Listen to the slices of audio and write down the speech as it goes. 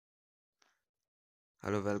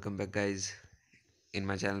Hello, welcome back, guys. In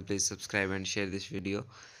my channel, please subscribe and share this video.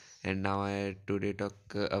 And now I today talk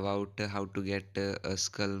about how to get a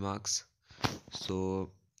skull marks. So,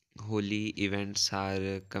 holy events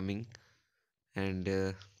are coming,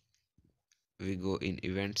 and we go in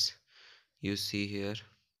events. You see here,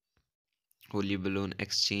 holy balloon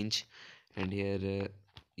exchange, and here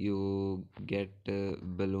you get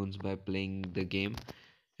balloons by playing the game.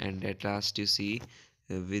 And at last, you see,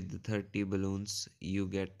 with 30 balloons, you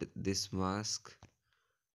get this mask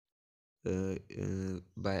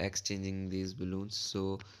by exchanging these balloons.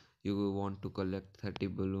 So you want to collect 30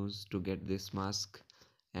 balloons to get this mask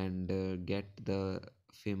and get the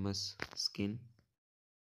famous skin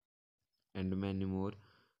and many more.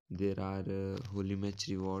 There are holy match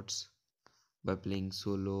rewards by playing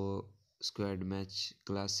solo, squad match,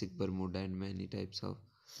 classic bermuda, and many types of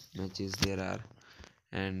matches there are.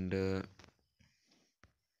 And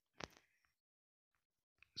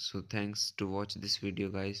so thanks to watch this video,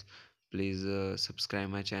 guys. Please subscribe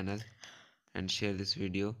my channel and share this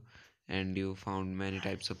video. And you found many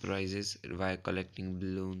types of prizes by collecting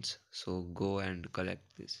balloons, so go and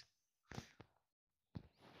collect this.